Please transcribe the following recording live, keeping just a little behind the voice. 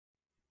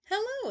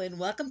Hello and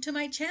welcome to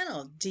my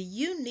channel. Do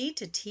you need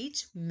to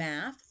teach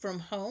math from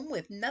home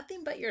with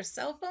nothing but your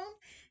cell phone?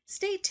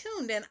 Stay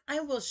tuned and I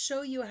will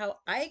show you how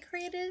I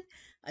created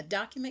a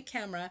document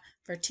camera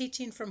for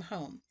teaching from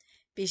home.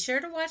 Be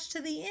sure to watch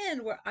to the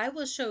end where I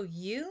will show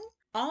you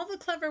all the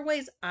clever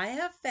ways I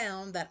have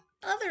found that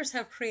others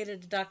have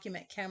created a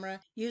document camera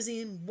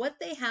using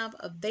what they have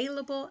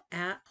available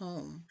at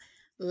home.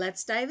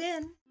 Let's dive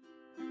in.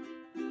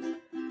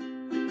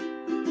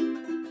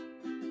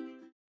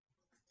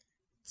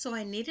 So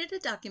I needed a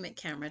document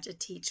camera to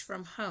teach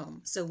from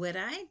home. So what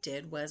I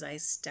did was I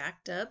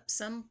stacked up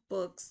some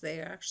books,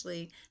 they're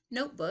actually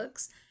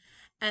notebooks,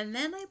 and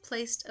then I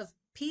placed a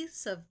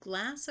piece of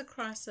glass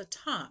across the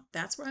top.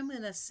 That's where I'm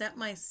going to set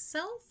my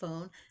cell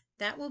phone.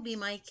 That will be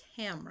my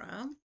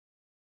camera.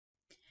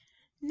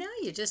 Now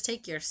you just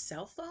take your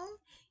cell phone,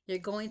 you're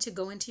going to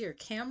go into your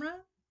camera,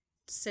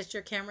 set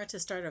your camera to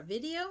start a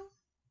video,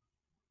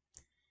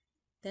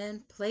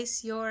 then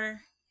place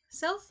your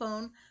cell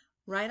phone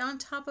right on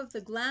top of the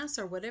glass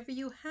or whatever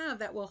you have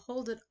that will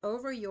hold it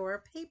over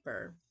your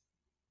paper.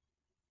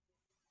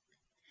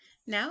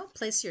 Now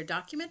place your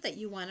document that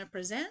you want to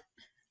present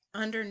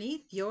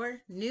underneath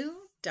your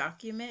new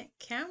document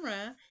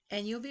camera,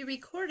 and you'll be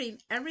recording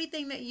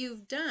everything that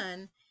you've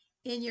done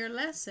in your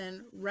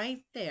lesson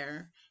right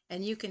there.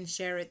 And you can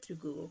share it through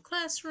Google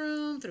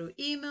Classroom, through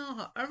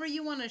email, however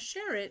you want to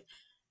share it,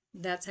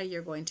 that's how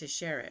you're going to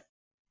share it.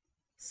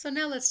 So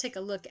now let's take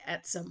a look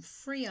at some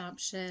free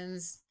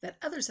options that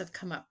others have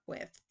come up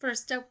with.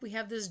 First up, we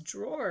have this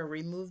drawer.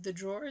 Remove the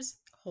drawers,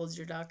 holds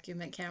your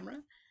document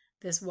camera.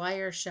 This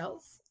wire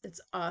shelf,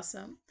 it's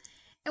awesome.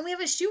 And we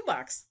have a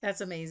shoebox, that's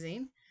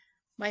amazing.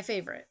 My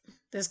favorite,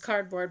 this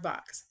cardboard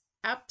box,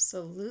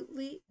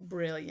 absolutely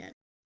brilliant.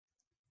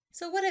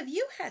 So what have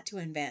you had to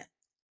invent?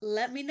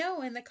 Let me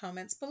know in the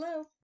comments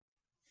below.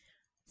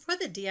 For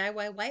the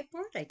DIY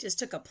whiteboard, I just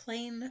took a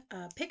plain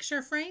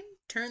picture frame,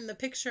 turned the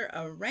picture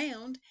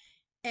around,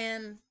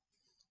 and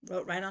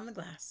wrote right on the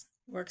glass.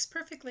 Works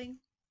perfectly.